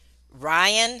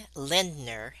Ryan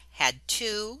Lindner had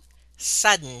two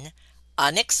sudden,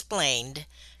 unexplained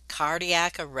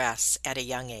cardiac arrests at a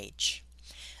young age.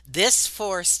 This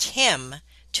forced him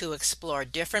to explore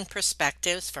different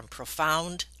perspectives from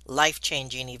profound,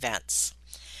 life-changing events.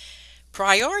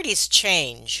 Priorities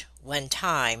change when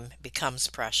time becomes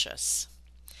precious.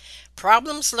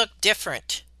 Problems look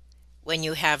different when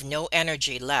you have no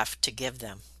energy left to give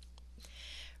them.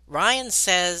 Ryan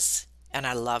says, and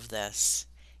I love this,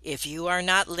 if you are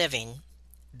not living,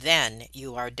 then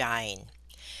you are dying.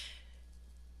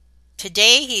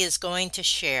 Today he is going to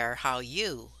share how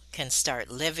you can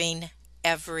start living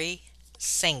every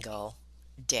single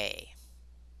day.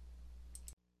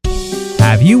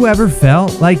 Have you ever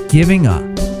felt like giving up,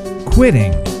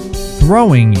 quitting,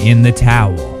 throwing in the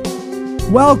towel?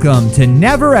 Welcome to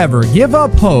Never Ever Give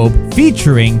Up Hope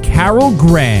featuring Carol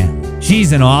Graham.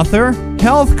 She's an author,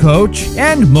 health coach,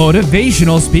 and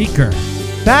motivational speaker.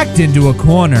 Backed into a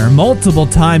corner multiple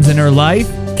times in her life,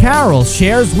 Carol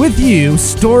shares with you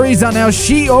stories on how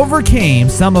she overcame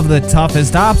some of the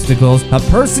toughest obstacles a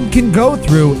person can go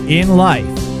through in life,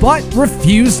 but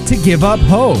refused to give up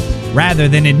hope. Rather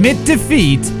than admit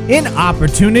defeat, an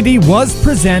opportunity was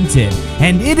presented,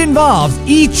 and it involves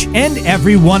each and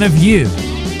every one of you.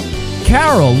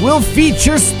 Carol will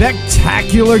feature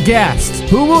spectacular guests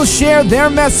who will share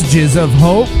their messages of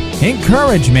hope,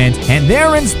 encouragement, and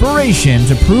their inspiration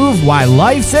to prove why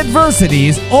life's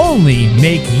adversities only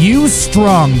make you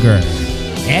stronger.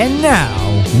 And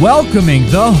now, welcoming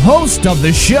the host of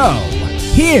the show,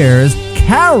 here's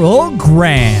Carol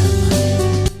Graham.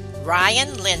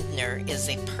 Ryan Lindner is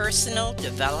a personal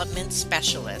development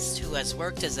specialist who has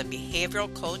worked as a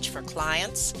behavioral coach for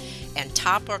clients and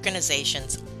top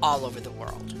organizations all over the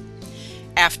world.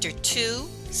 After two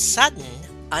sudden,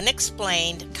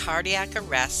 unexplained cardiac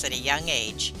arrests at a young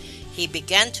age, he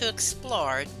began to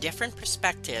explore different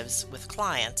perspectives with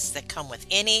clients that come with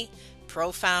any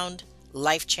profound,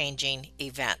 life-changing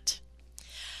event.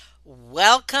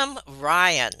 Welcome,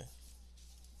 Ryan.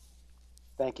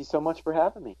 Thank you so much for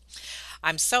having me.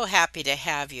 I'm so happy to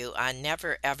have you on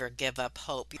Never Ever Give Up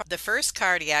Hope. The first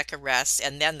cardiac arrest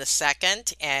and then the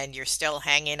second, and you're still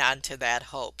hanging on to that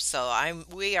hope. So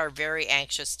we are very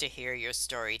anxious to hear your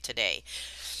story today.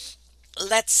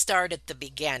 Let's start at the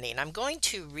beginning. I'm going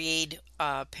to read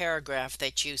a paragraph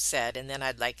that you said, and then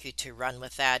I'd like you to run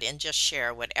with that and just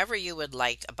share whatever you would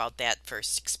like about that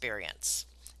first experience.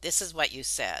 This is what you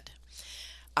said.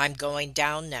 I'm going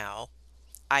down now,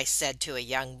 I said to a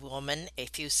young woman a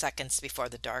few seconds before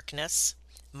the darkness,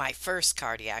 my first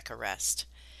cardiac arrest.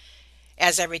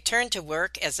 As I returned to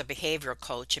work as a behavioral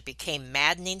coach, it became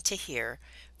maddening to hear,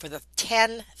 for the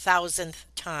 10,000th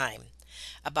time,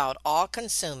 about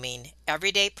all-consuming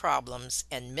everyday problems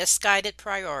and misguided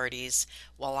priorities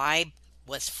while I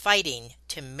was fighting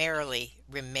to merely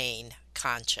remain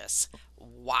conscious.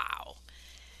 Wow.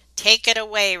 Take it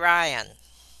away, Ryan.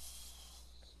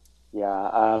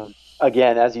 Yeah.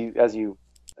 Again, as you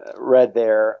read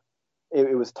there,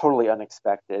 it was totally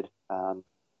unexpected.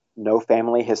 No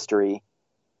family history.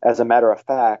 As a matter of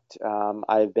fact,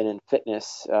 I've been in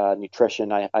fitness,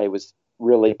 nutrition. I was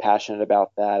really passionate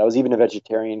about that. I was even a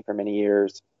vegetarian for many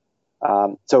years.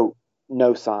 So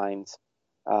no signs.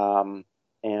 And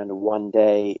one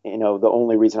day, the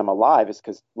only reason I'm alive is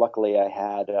because luckily I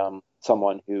had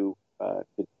someone who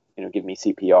could, give me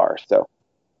CPR. So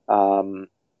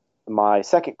my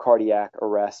second cardiac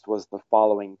arrest was the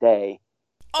following day.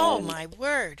 Oh, And my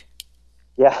word.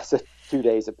 yeah, so 2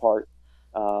 days apart.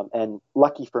 And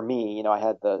lucky for me, I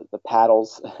had the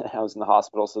paddles. I was in the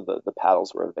hospital, so the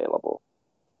paddles were available.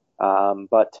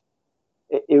 But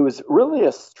it was really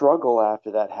a struggle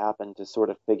after that happened to sort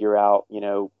of figure out,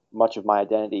 much of my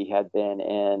identity had been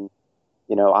in,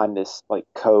 I'm this like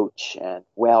coach and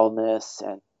wellness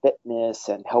and fitness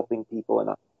and helping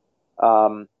people.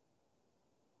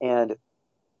 And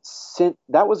since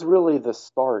that was really the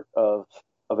start of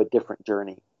a different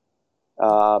journey.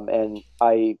 And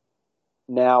I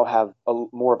now have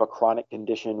more of a chronic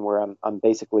condition where I'm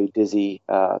basically dizzy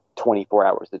 24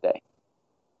 hours a day.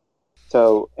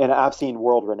 So, and I've seen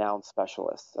world-renowned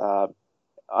specialists. In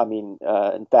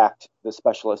fact, the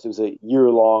specialist, it was a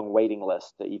year-long waiting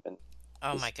list to even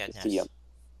Oh, my to see goodness.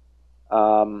 him.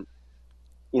 Um,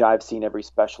 I've seen every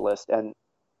specialist, and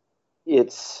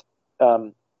it's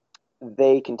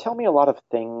they can tell me a lot of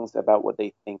things about what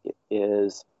they think it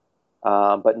is,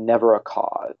 but never a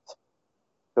cause.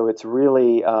 So it's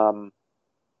really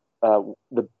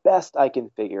the best I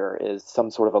can figure is some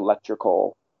sort of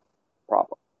electrical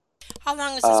problem. How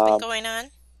long has this been Um, going on?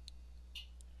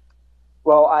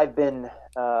 well, I've been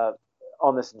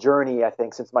on this journey, I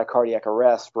think, since my cardiac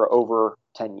arrest for over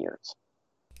 10 years.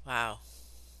 Wow.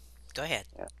 Go ahead.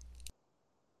 Yeah.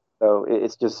 So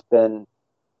it's just been,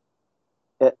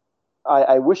 it,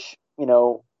 I wish, a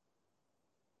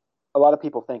lot of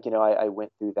people think, I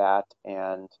went through that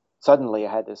and suddenly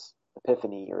I had this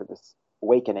epiphany or this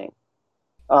awakening.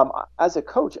 As a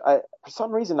coach, for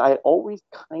some reason, I always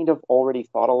kind of already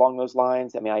thought along those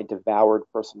lines. I mean, I devoured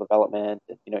personal development.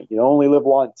 And, you only live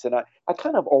once, and I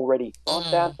kind of already thought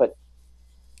Mm, that. But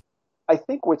I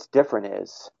think what's different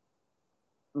is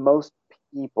most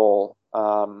people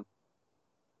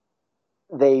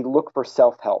they look for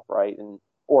self help, right? And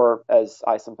or as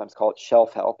I sometimes call it,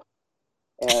 shelf help,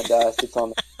 and sits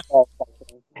on the shelf,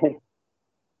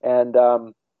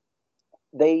 and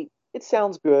they it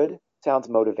sounds good, sounds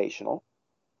motivational.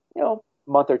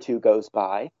 Month or two goes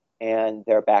by and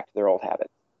they're back to their old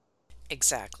habits.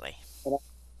 exactly. And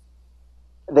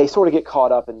they sort of get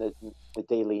caught up in the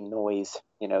daily noise,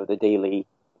 the daily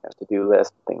to-do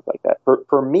list, things like that.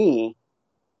 For me,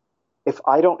 if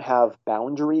I don't have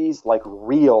boundaries, like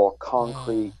real Mm,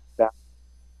 concrete boundaries,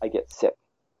 I get sick.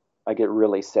 I get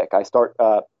really sick. I start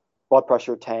blood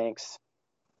pressure tanks,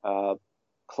 uh,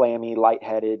 clammy,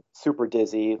 lightheaded, super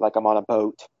dizzy, like I'm on a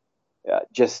boat.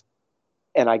 Just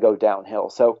and I go downhill.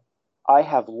 So I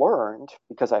have learned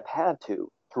because I've had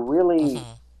to really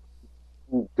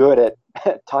hmm. be good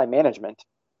at time management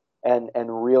and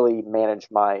really manage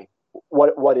my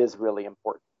what is really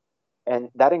important. And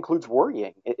that includes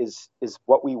worrying. Is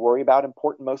what we worry about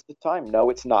important most of the time? No,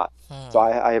 it's not. So Hmm.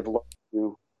 I have learned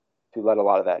to let a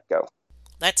lot of that go.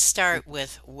 Let's start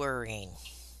with worrying.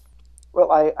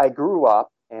 Well, I grew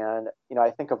up and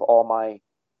I think of all my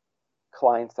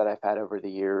clients that I've had over the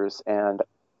years, and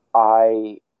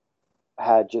I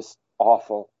had just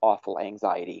awful, awful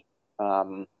anxiety.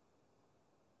 Um,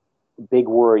 Big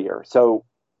worrier. So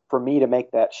for me to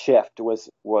make that shift was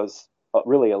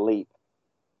really a leap.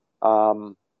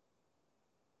 Um,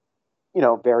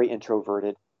 very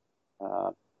introverted,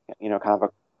 uh, kind of a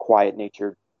quiet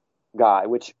natured guy,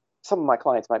 which some of my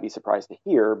clients might be surprised to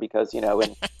hear because, in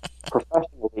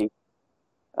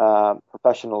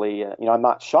professionally, I'm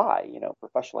not shy,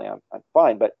 professionally I'm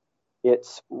fine, but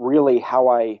it's really how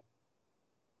I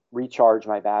recharge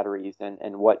my batteries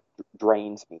and what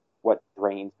drains me, what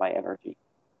drains my energy.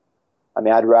 I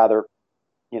mean, I'd rather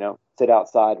sit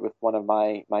outside with one of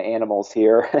my animals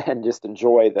here and just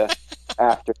enjoy the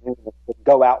afternoon.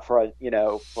 Go out for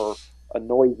for a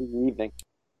noisy evening.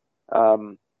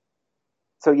 Um,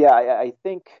 so yeah, I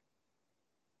think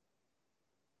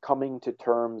coming to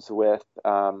terms with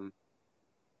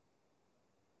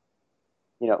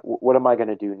what am I going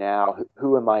to do now?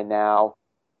 Who am I now?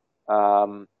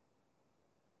 Um,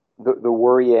 the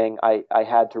worrying, I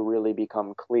had to really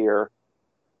become clear.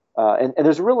 And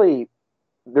there's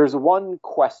one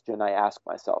question I ask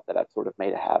myself that I've sort of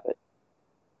made a habit,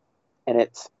 and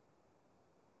it's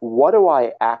what do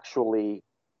I actually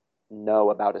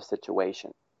know about a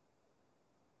situation?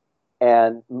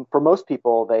 And for most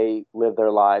people, they live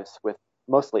their lives with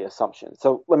mostly assumptions.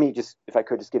 So let me just, if I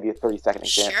could, just give you a 30-second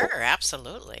example. Sure,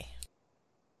 absolutely.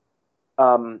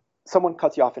 Someone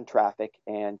cuts you off in traffic,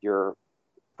 and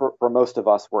for most of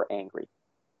us, we're angry.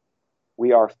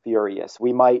 We are furious.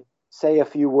 We might say a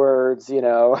few words,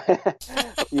 a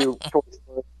few choice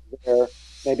words there,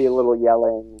 maybe a little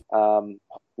yelling,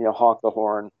 honk the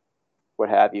horn, what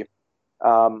have you.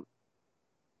 Um,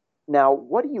 Now,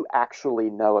 what do you actually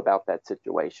know about that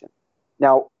situation?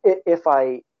 Now, if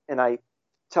and I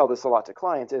tell this a lot to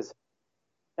clients, is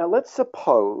now let's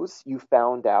suppose you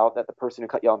found out that the person who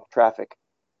cut you off in traffic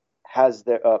has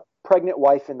their pregnant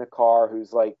wife in the car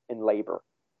who's like in labor.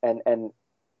 And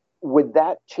would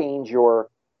that change your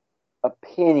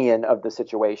opinion of the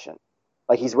situation?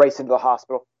 Like he's racing to the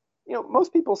hospital.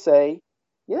 Most people say,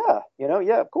 yeah,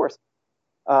 yeah, of course.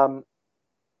 Um,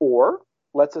 or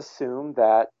let's assume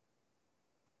that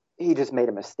he just made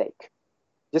a mistake.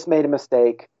 Just made a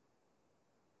mistake.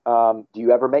 Do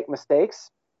you ever make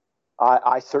mistakes?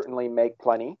 I certainly make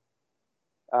plenty.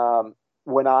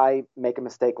 When I make a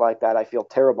mistake like that, I feel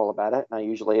terrible about it. And I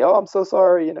usually, oh, I'm so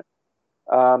sorry.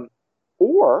 Um,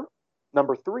 or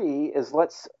number three is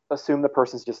let's assume the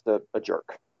person's just a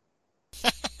jerk.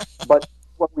 But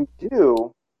what we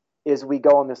do is we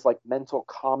go on this like mental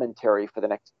commentary for the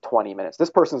next 20 minutes.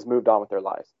 This person's moved on with their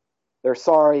lives. They're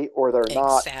sorry or they're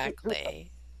not.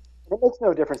 Exactly. It makes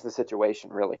no difference in the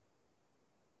situation, really.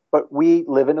 But we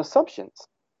live in assumptions.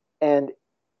 And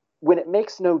when it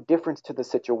makes no difference to the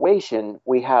situation,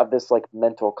 we have this like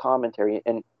mental commentary.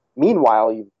 And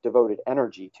meanwhile, you've devoted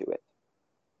energy to it.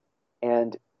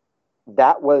 And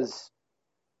that was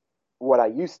what I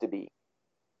used to be.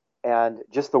 and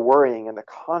just the worrying and the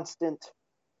constant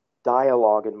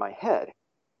dialogue in my head.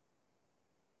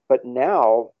 But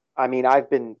now, I mean, I've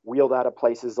been wheeled out of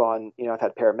places on, I've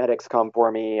had paramedics come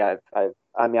for me.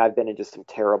 I've been in just some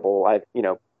terrible,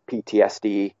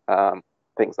 PTSD,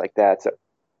 things like that. So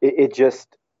it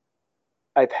just,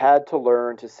 I've had to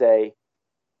learn to say,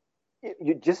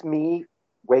 you just me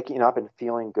waking up and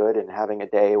feeling good and having a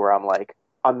day where I'm like,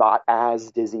 I'm not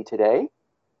as dizzy today.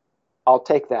 I'll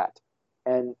take that.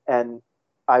 And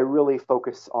I really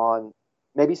focus on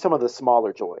maybe some of the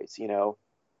smaller joys,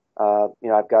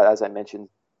 I've got, as I mentioned,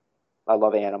 I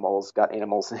love animals, got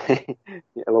animals, a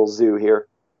little zoo here.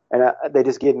 And they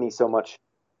just give me so much,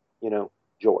 you know,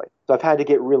 joy. So I've had to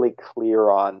get really clear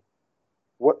on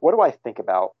what do I think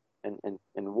about and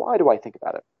why do I think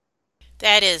about it?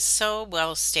 That is so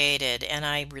well stated, and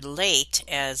I relate,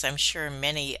 as I'm sure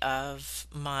many of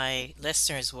my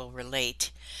listeners will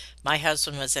relate. My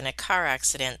husband was in a car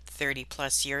accident 30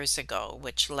 plus years ago,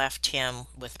 which left him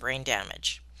with brain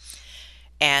damage.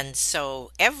 And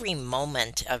so every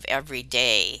moment of every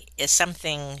day is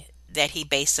something that he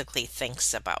basically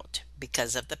thinks about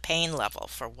because of the pain level,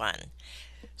 for one.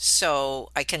 So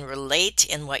I can relate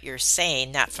in what you're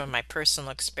saying, not from my personal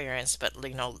experience, but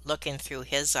looking through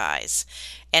his eyes.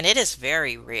 And it is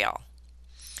very real.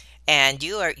 And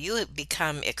you have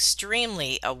become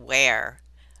extremely aware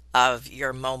of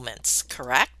your moments,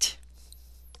 correct?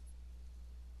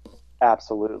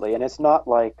 Absolutely. And it's not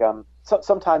like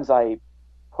sometimes I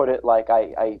put it like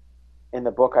I in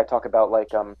the book I talk about like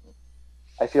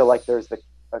I feel like there's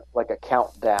like a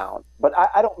countdown, but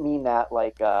I don't mean that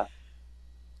like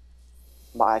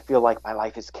I feel like my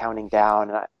life is counting down,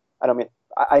 and I don't mean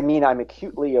I mean I'm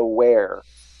acutely aware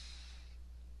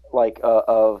like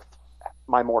of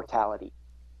my mortality.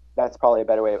 That's probably a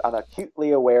better way. I'm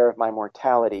acutely aware of my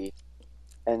mortality,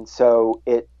 and so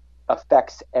it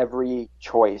affects every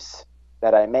choice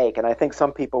that I make. And I think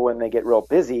some people, when they get real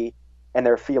busy and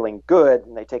they're feeling good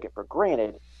and they take it for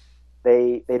granted,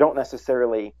 they don't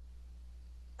necessarily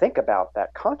think about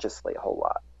that consciously a whole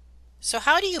lot. So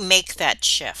how do you make that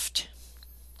shift?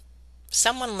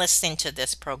 Someone listening to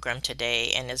this program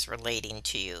today and is relating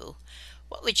to you,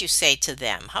 what would you say to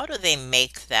them? How do they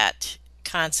make that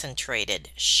concentrated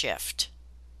shift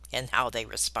in how they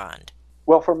respond?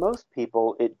 Well, for most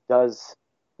people, it does.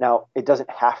 Now, it doesn't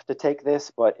have to take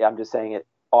this, but I'm just saying it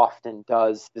often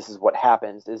does. This is what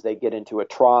happens is they get into a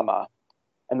trauma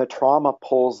and the trauma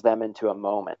pulls them into a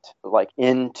moment, like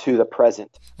into the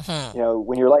present. Hmm.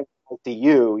 When you're like to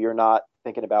you're not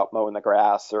thinking about mowing the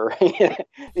grass or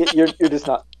you're just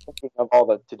not thinking of all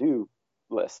the to-do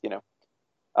list.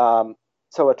 Um,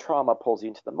 so a trauma pulls you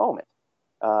into the moment,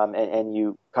 and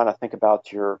you kind of think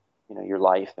about your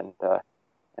life and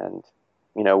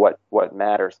what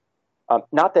matters.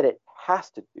 Not that it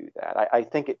has to do that. I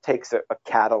think it takes a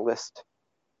catalyst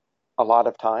a lot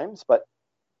of times, but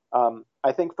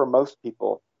I think for most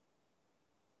people,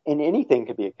 and anything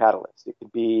could be a catalyst. It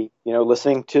could be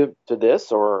listening to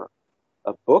this or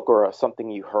a book or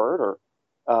something you heard,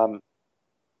 or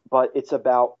but it's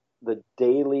about the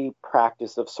daily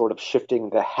practice of sort of shifting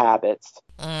the habits.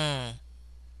 Mm.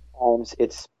 Sometimes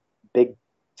it's big,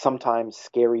 sometimes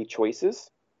scary choices.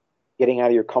 Getting out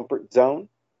of your comfort zone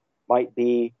might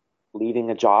be leaving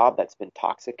a job that's been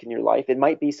toxic in your life. It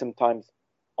might be sometimes,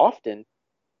 often,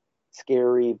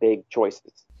 scary, big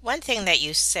choices. One thing that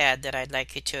you said that I'd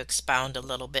like you to expound a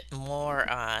little bit more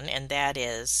on, and that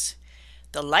is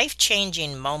the life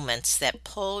changing moments that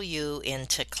pull you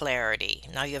into clarity.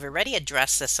 Now, you've already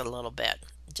addressed this a little bit.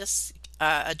 Just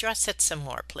address it some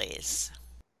more, please.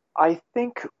 I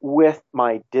think with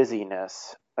my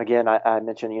dizziness, again, I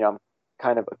mentioned, I'm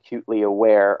kind of acutely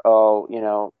aware. Oh,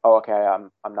 okay,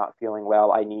 I'm not feeling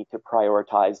well. I need to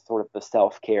prioritize sort of the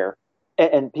self care,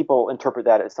 and people interpret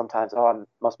that as sometimes, oh, I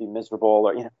must be miserable,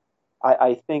 or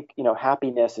I think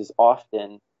happiness is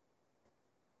often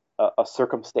a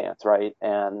circumstance, right?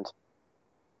 And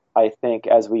I think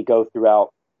as we go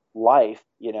throughout life,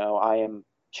 I am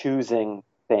choosing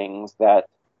things that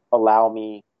allow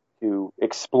me to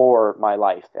explore my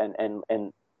life and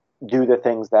do the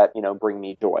things that bring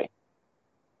me joy.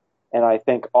 And I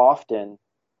think often,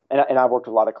 and I've worked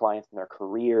with a lot of clients in their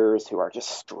careers who are just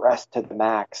stressed to the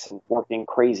max and working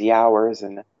crazy hours.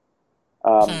 And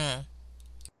um, Hmm.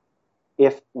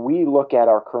 if we look at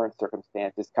our current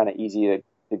circumstance, it's kind of easy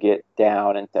to get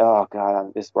down and say, oh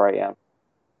God, this is where I am.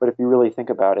 But if you really think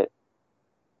about it,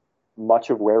 much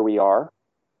of where we are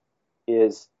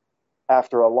is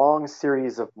after a long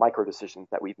series of micro decisions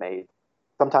that we've made,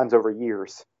 sometimes over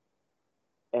years.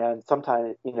 And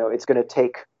sometimes, it's going to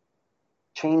take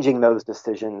changing those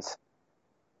decisions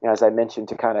as I mentioned,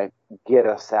 to kind of get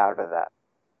us out of that.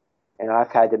 And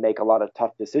I've had to make a lot of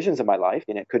tough decisions in my life,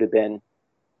 and it could have been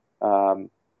um,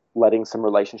 letting some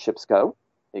relationships go.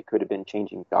 It could have been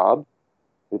changing jobs.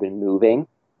 It could have been moving.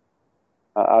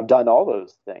 I've done all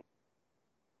those things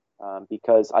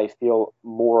because I feel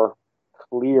more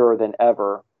clear than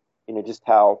ever, just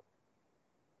how,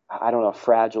 I don't know if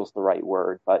fragile is the right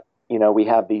word, but, we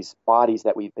have these bodies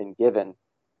that we've been given,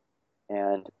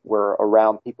 and we're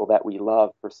around people that we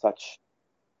love for such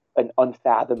an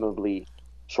unfathomably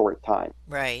short time.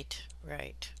 Right,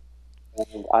 right.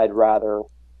 And I'd rather,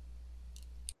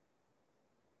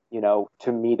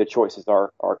 to me, the choices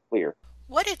are clear.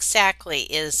 What exactly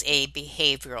is a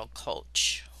behavioral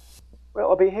coach?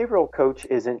 Well, a behavioral coach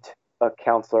isn't a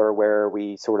counselor where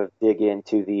we sort of dig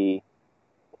into the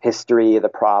history of the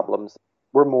problems.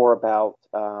 We're more about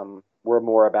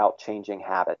changing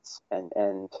habits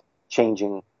and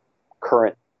changing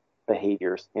current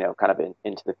behaviors, kind of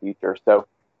into the future. So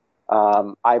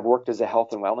I've worked as a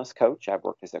health and wellness coach. I've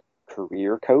worked as a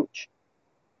career coach.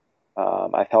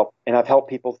 I've helped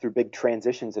people through big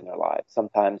transitions in their lives.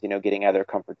 Sometimes, getting out of their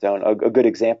comfort zone. A good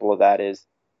example of that is,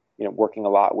 working a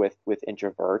lot with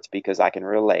introverts because I can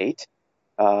relate,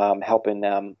 helping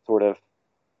them sort of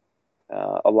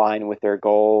align with their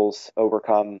goals,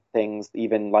 overcome things,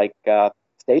 even like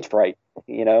stage fright.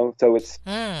 So it's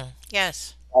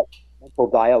Yes. that mental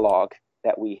dialogue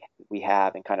that we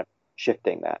have, and kind of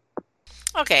shifting that.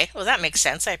 Okay, well, that makes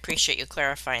sense. I appreciate you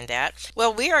clarifying that.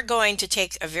 Well, we are going to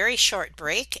take a very short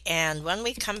break, and when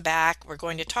we come back, we're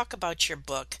going to talk about your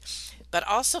book, but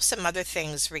also some other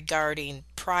things regarding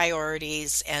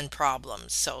priorities and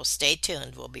problems. So stay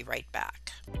tuned. We'll be right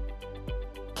back.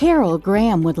 Carol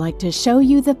Graham would like to show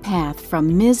you the path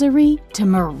from misery to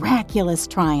miraculous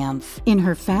triumph in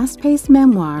her fast-paced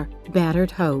memoir,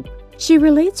 Battered Hope. She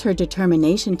relates her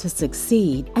determination to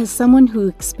succeed as someone who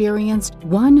experienced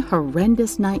one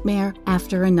horrendous nightmare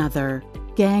after another: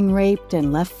 gang raped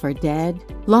and left for dead,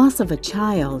 loss of a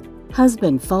child,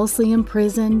 husband falsely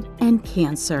imprisoned, and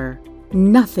cancer.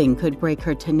 Nothing could break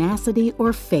her tenacity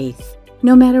or faith.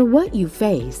 No matter what you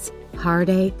face,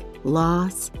 heartache,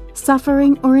 loss,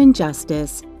 suffering, or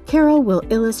injustice, Carol will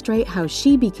illustrate how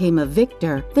she became a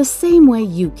victor the same way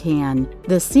you can.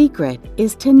 The secret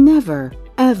is to never,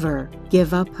 ever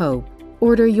give up hope.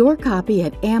 Order your copy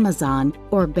at Amazon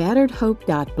or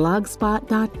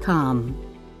batteredhope.blogspot.com.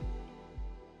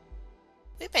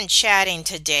 We've been chatting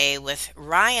today with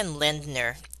Ryan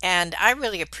Lindner, and I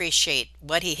really appreciate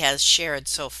what he has shared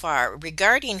so far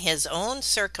regarding his own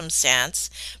circumstance,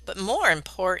 but more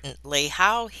importantly,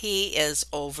 how he is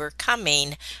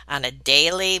overcoming on a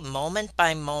daily, moment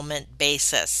by moment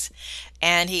basis.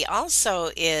 And he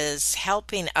also is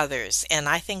helping others, and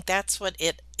I think that's what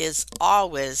it is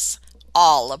always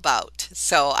all about.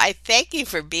 So I thank you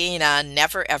for being on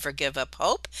Never Ever Give Up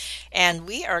Hope. And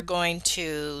we are going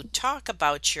to talk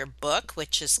about your book,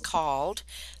 which is called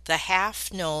The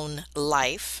Half Known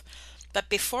Life. But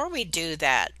before we do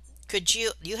that, could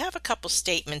you have a couple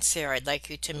statements here I'd like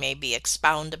you to maybe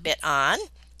expound a bit on?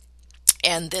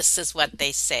 And this is what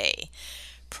they say.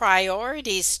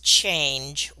 Priorities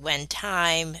change when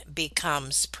time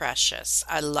becomes precious.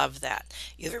 I love that.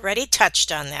 You've already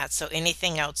touched on that, so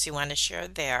anything else you want to share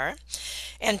there?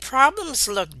 And problems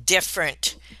look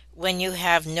different when you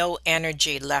have no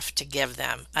energy left to give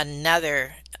them.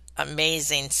 Another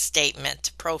amazing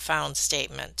statement, profound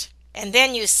statement. And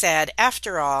then you said,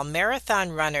 after all,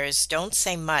 marathon runners don't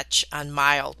say much on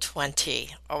mile 20.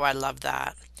 Oh, I love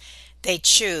that. They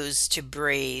choose to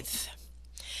breathe.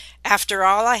 After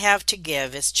all I have to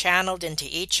give is channeled into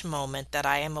each moment that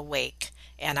I am awake,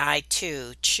 and I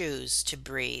too choose to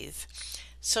breathe.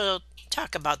 So,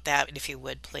 talk about that if you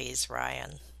would, please,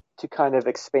 Ryan. To kind of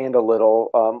expand a little,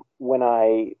 when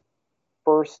I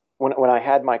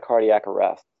had my cardiac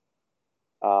arrest,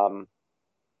 um,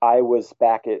 I was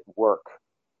back at work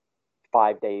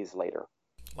 5 days later.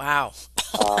 Wow.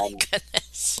 Oh my Um,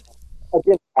 goodness.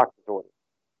 Against doctor's orders.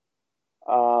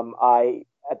 I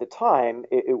At the time,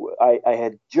 I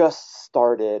had just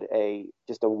started a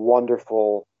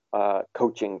wonderful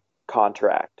coaching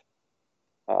contract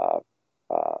uh,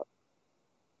 uh,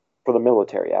 for the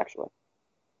military, actually,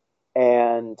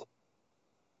 and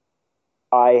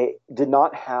I did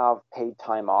not have paid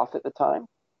time off at the time,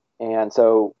 and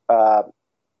so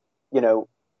you know,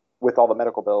 with all the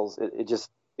medical bills,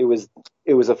 it was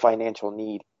it was a financial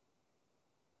need.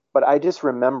 But I just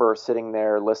remember sitting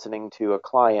there listening to a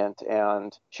client,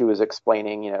 and she was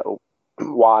explaining,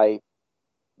 why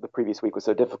the previous week was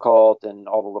so difficult and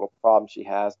all the little problems she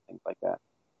has, things like that.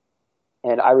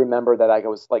 And I remember that I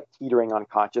was like teetering on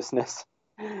consciousness.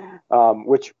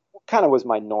 which kind of was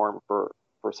my norm for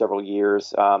several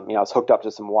years. I was hooked up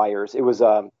to some wires. It was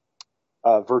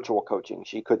virtual coaching.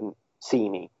 She couldn't see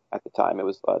me at the time. It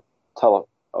was tele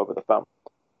over the phone,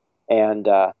 and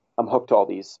I'm hooked to all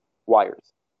these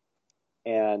wires.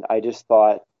 And I just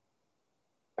thought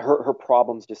her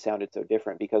problems just sounded so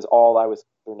different because all I was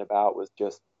concerned about was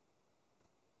just,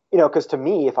 because to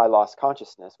me, if I lost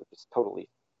consciousness, which is totally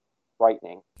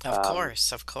frightening, Of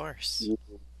course. you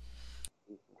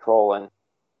control, and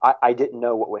I didn't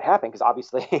know what would happen because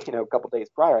obviously, a couple days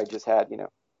prior, I just had,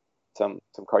 some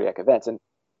cardiac events, and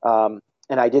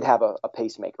I did have a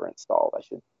pacemaker installed. I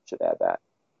should add that,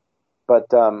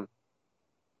 but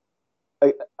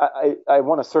I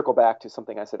want to circle back to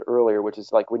something I said earlier, which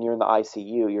is like when you're in the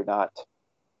ICU, you're not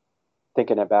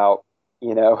thinking about,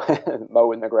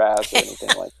 mowing the grass or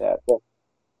anything like that. But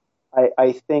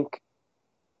I think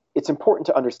it's important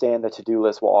to understand the to-do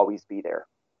list will always be there,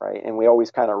 right? And we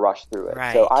always kind of rush through it.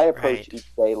 So I approach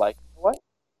each day like, you know what?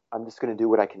 I'm just going to do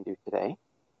what I can do today,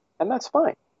 and that's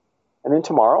fine. And then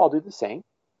tomorrow I'll do the same,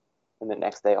 and the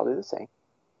next day I'll do the same.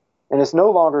 And it's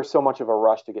no longer so much of a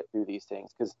rush to get through these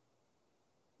things because,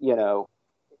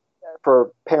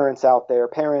 for parents out there,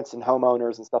 parents and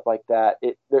homeowners and stuff like that,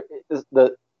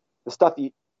 the stuff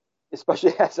you,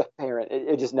 especially as a parent,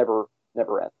 it just never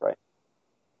ends, right?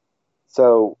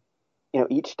 So,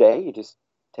 each day you just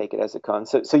take it as it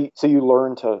comes. So you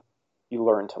learn to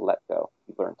let go.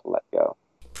 You learn to let go.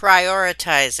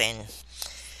 Prioritizing.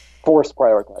 Forced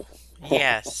prioritizing.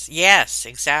 Yes,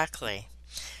 exactly.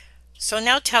 So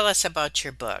now tell us about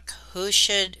your book. Who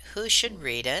should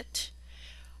read it?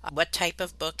 What type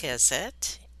of book is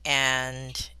it?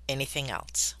 And anything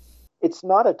else? It's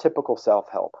not a typical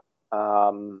self-help.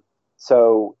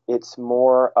 So it's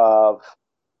more of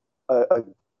a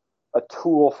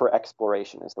tool for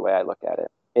exploration is the way I look at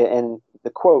it. And the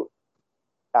quote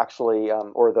actually,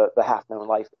 or the half-known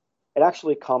life, it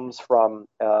actually comes from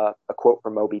a quote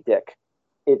from Moby Dick.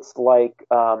 It's like,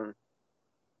 I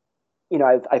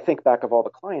think back of all the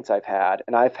clients I've had,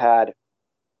 and I've had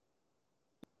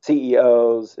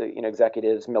CEOs,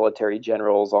 executives, military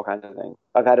generals, all kinds of things.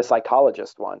 I've had a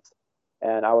psychologist once,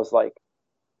 and I was like,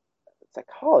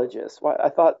 psychologist? What? I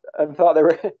thought they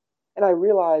were, and I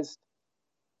realized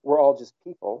we're all just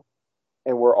people,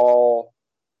 and we're all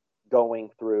going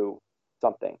through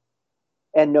something.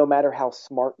 And no matter how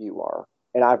smart you are,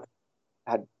 and I've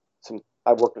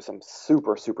worked with some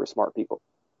super, super smart people.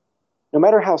 No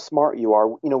matter how smart you are,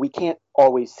 we can't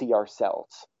always see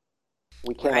ourselves.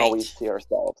 We can't always see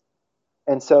ourselves.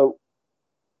 And so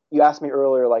you asked me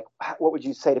earlier, like, what would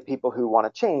you say to people who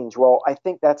want to change? Well, I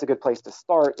think that's a good place to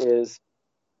start is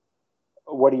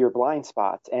what are your blind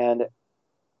spots? And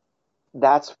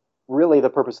that's really the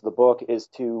purpose of the book is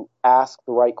to ask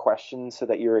the right questions so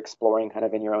that you're exploring kind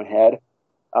of in your own head.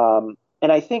 And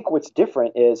I think what's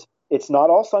different is it's not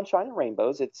all sunshine and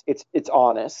rainbows. It's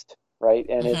honest, right?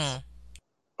 And it's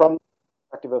from the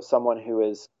perspective of someone who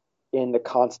is in the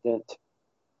constant,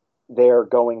 they're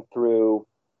going through,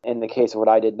 in the case of what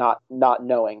I did, not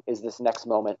knowing, is this next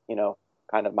moment,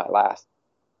 kind of my last.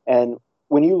 And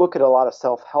when you look at a lot of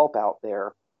self-help out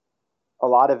there, a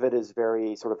lot of it is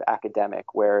very sort of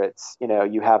academic, where it's,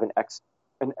 you have an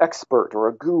expert or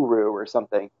a guru or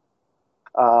something.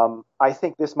 I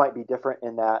think this might be different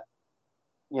in that,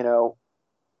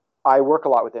 I work a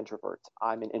lot with introverts.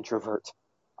 I'm an introvert.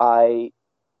 I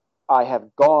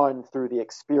have gone through the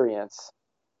experience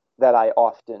that I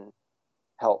often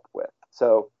help with.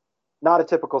 So not a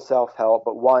typical self-help,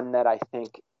 but one that I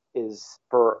think is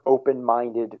for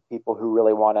open-minded people who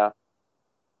really want to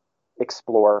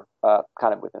explore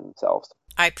kind of within themselves.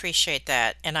 I appreciate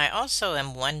that. And I also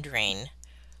am wondering,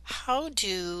 how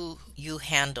do you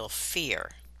handle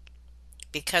fear?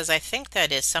 Because I think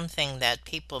that is something that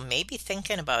people may be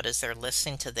thinking about as they're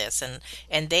listening to this,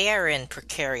 and they are in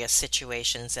precarious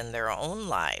situations in their own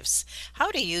lives. How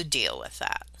do you deal with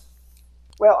that?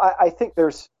 Well, I think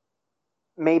there's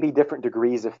maybe different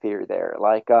degrees of fear there.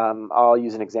 Like, I'll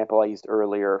use an example I used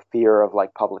earlier, fear of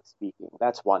like public speaking.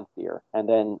 That's one fear. And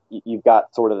then you've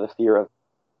got sort of the fear of,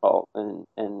 well,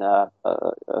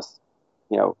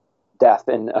 death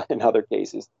in other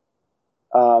cases.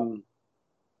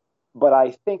 But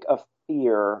I think a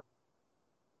fear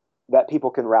that people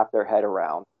can wrap their head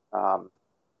around,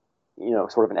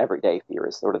 sort of an everyday fear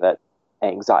is sort of that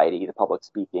anxiety, the public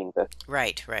speaking.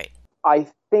 Right. I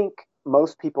think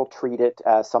most people treat it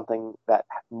as something that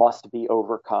must be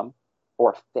overcome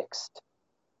or fixed.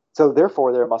 So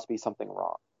therefore, there must be something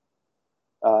wrong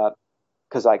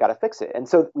because I got to fix it. And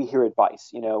so we hear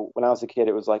advice. When I was a kid,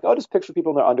 it was like, oh, just picture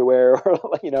people in their underwear,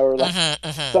 or like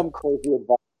some crazy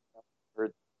advice.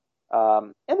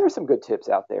 And there's some good tips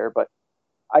out there, but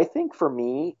I think for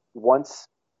me,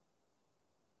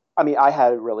 I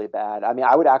had it really bad.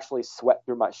 I would actually sweat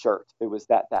through my shirt. It was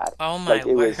that bad. Oh my Like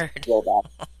it was word. real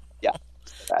bad. Yeah,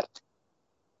 so bad.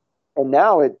 And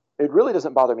now it really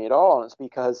doesn't bother me at all. And it's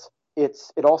because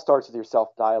it all starts with your self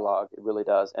dialogue. It really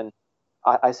does. And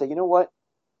I say, you know what?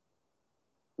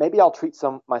 Maybe I'll treat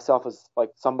myself as like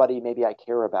somebody maybe I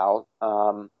care about.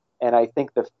 And I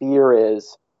think the fear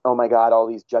is, oh my God, all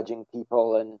these judging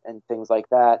people and things like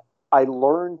that. I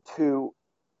learned to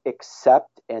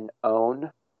accept and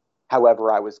own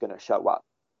however I was going to show up.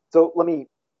 So let me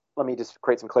just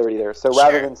create some clarity there. So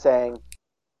rather Sure. than saying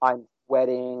I'm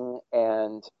sweating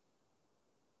and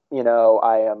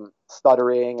I am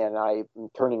stuttering and I'm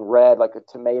turning red like a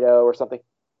tomato or something,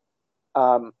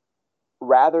 um,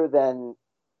 rather than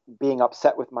being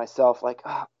upset with myself, like,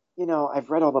 oh, I've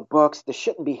read all the books. This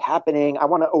shouldn't be happening. I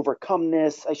want to overcome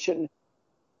this. I shouldn't.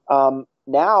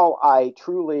 Now I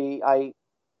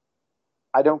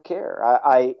don't care.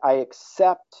 I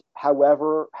accept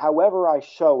however I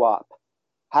show up,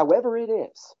 however it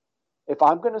is. If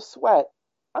I'm going to sweat,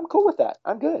 I'm cool with that.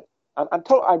 I'm good.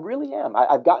 I really am.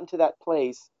 I've gotten to that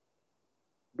place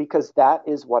because that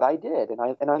is what I did, and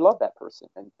I love that person,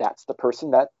 and that's the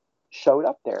person that showed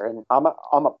up there. And I'm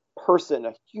a person,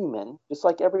 a human, just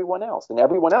like everyone else, and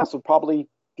everyone else would probably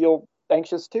feel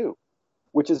anxious too,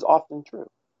 which is often true.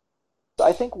 So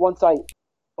I think once I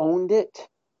owned it,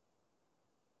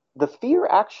 the fear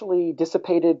actually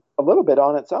dissipated a little bit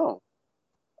on its own.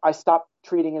 I stopped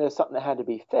treating it as something that had to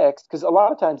be fixed because a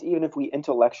lot of times, even if we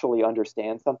intellectually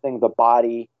understand something, the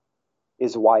body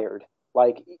is wired.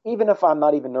 Like, even if I'm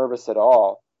not even nervous at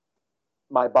all,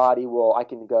 my body I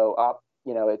can go up,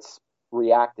 it's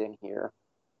reacting here.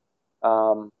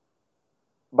 Um,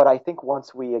 but I think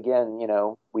once we, again,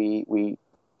 we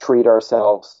treat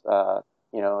ourselves,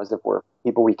 as if we're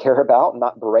people we care about and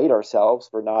not berate ourselves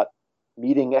for not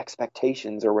meeting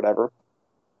expectations or whatever,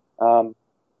 um,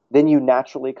 then you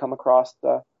naturally come across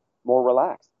more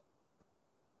relaxed.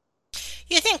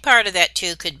 You think part of that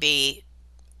too could be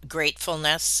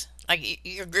gratefulness? Like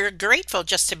you're grateful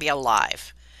just to be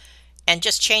alive and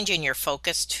just changing your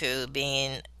focus to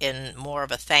being in more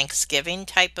of a Thanksgiving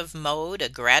type of mode, a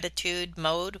gratitude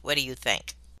mode. What do you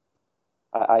think?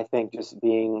 I think just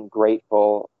being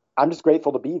grateful. I'm just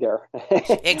grateful to be there. I'm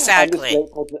just Exactly.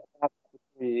 grateful to have the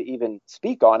opportunity to even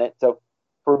speak on it. So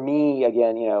for me,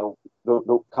 again,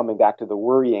 coming back to the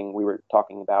worrying we were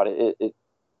talking about,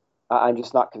 I'm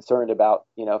just not concerned about,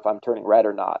 if I'm turning red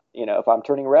or not. If I'm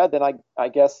turning red, then I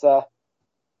guess that's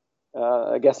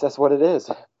what it is.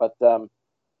 But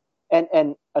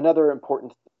and another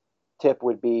important tip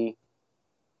would be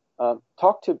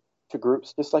talk to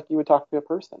groups just like you would talk to a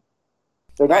person.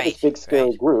 They're not this Right, big right.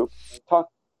 scary group. Talk.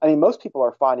 I mean, most people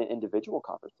are fine in individual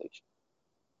conversation.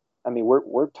 I mean,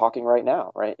 we're talking right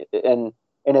now, right? And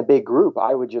in a big group,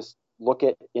 I would just look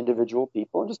at individual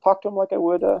people and just talk to them like I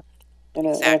would in a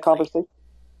Exactly. conversation.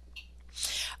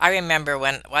 I remember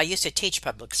well, I used to teach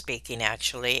public speaking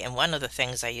actually, and one of the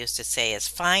things I used to say is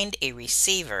find a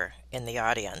receiver in the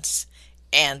audience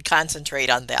and concentrate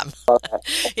on them.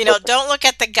 That's perfect. Don't look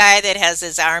at the guy that has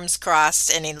his arms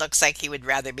crossed and he looks like he would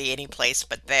rather be any place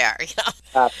but there.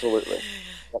 Absolutely.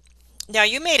 Yep. Now,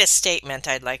 you made a statement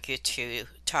I'd like you to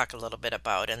talk a little bit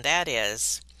about, and that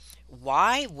is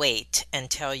why wait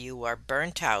until you are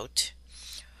burnt out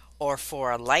or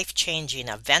for a life-changing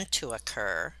event to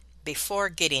occur before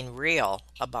getting real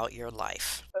about your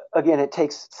life? Again, it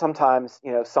takes sometimes,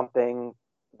 something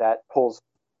that pulls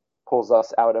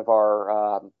us out of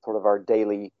our sort of our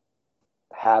daily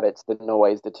habits, the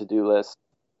noise, the to-do list.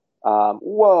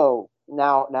 Whoa!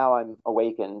 Now I'm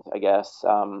awakened. I guess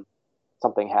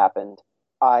something happened.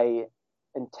 I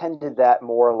intended that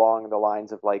more along the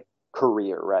lines of like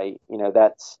career, right?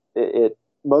 That's it.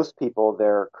 Most people,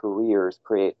 their careers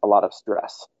create a lot of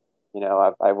stress.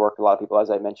 I've worked with a lot of people, as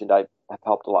I mentioned. I've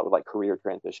helped a lot with like career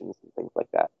transitions and things like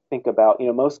that. Think about,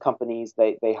 most companies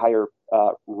they hire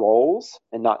roles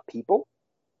and not people.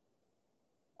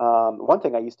 One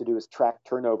thing I used to do is track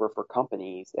turnover for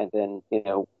companies, and then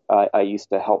I used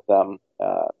to help them,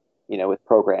 with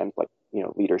programs like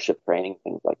leadership training,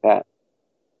 things like that.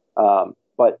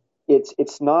 But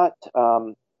it's not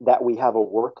that we have a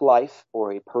work life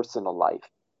or a personal life.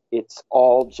 It's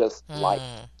all just life.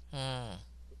 Hmm. Hmm.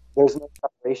 There's no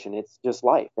separation. It's just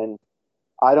life, and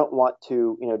I don't want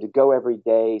to go every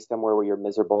day somewhere where you're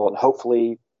miserable. And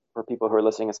hopefully, for people who are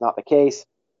listening, it's not the case.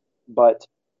 But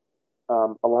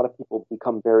a lot of people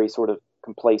become very sort of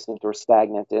complacent or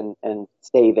stagnant and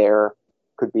stay there.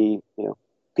 Could be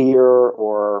fear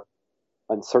or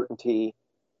uncertainty,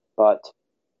 but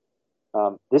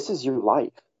This is your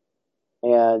life.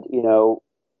 And,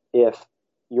 if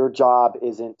your job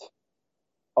isn't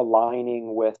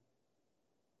aligning with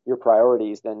your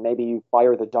priorities, then maybe you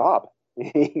fire the job.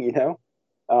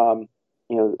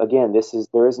 Again,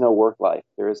 there is no work life.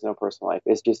 There is no personal life.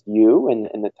 It's just you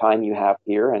and the time you have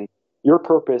here. And your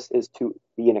purpose is to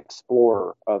be an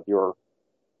explorer of your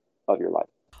life.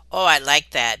 Oh, I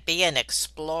like that. Be an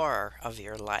explorer of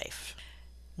your life.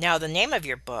 Now, the name of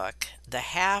your book, The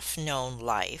Half-Known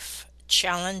Life,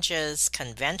 challenges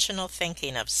conventional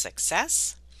thinking of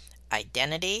success,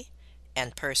 identity,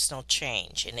 and personal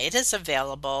change. And it is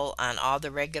available on all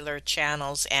the regular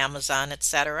channels, Amazon,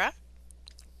 etc.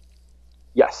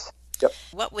 Yes. Yep.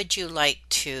 What would you like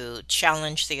to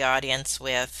challenge the audience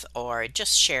with or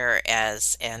just share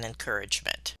as an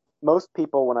encouragement? Most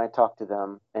people, when I talk to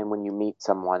them and when you meet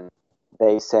someone,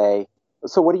 they say,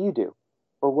 so what do you do?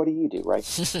 Or what do you do, right?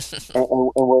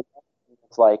 and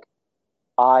it's like,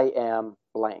 I am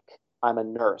blank. I'm a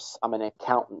nurse. I'm an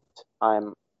accountant.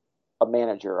 I'm a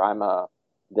manager. I'm a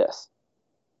this.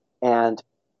 And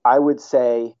I would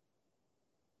say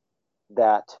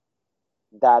that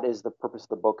is the purpose of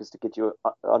the book, is to get you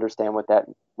to understand what that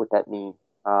means.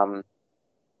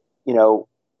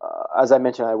 As I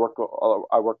mentioned, I worked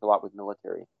a lot with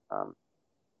military,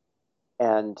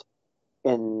 and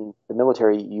in the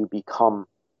military, you become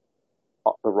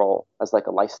the role as like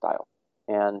a lifestyle.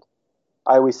 And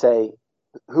I always say,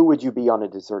 who would you be on a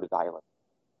deserted island?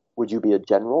 Would you be a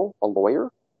general, a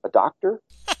lawyer, a doctor?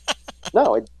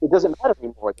 No, it doesn't matter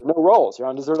anymore. There are no roles. You're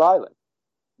on a deserted island.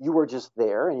 You were just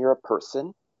there, and you're a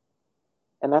person,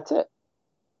 and that's it.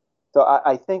 So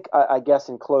I think, I guess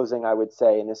in closing, I would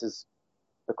say, and this is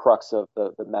the crux of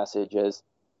the message, is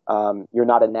you're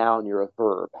not a noun, you're a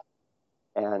verb.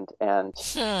 And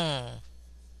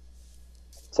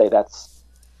say that's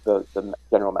the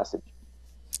general message.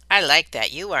 I like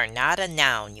that. You are not a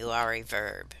noun, you are a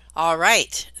verb. All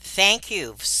right. Thank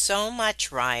you so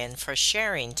much, Ryan, for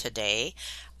sharing today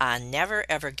on Never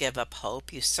Ever Give Up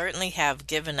Hope. You certainly have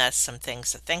given us some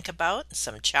things to think about,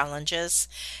 some challenges,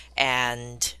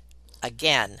 and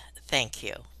again, thank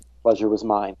you. Pleasure was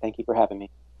mine. Thank you for having me.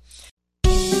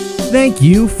 Thank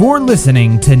you for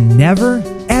listening to Never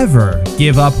Ever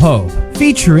Give Up Hope,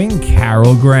 featuring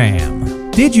Carol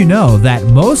Graham. Did you know that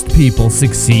most people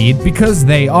succeed because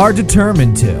they are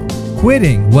determined to?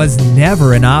 Quitting was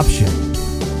never an option.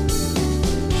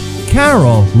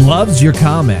 Carol loves your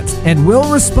comments and will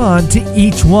respond to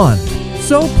each one.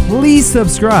 So please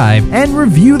subscribe and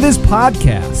review this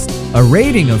podcast. A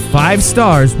rating of 5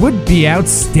 stars would be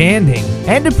outstanding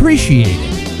and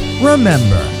appreciated.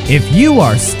 Remember, if you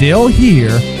are still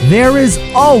here, there is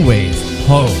always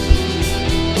hope.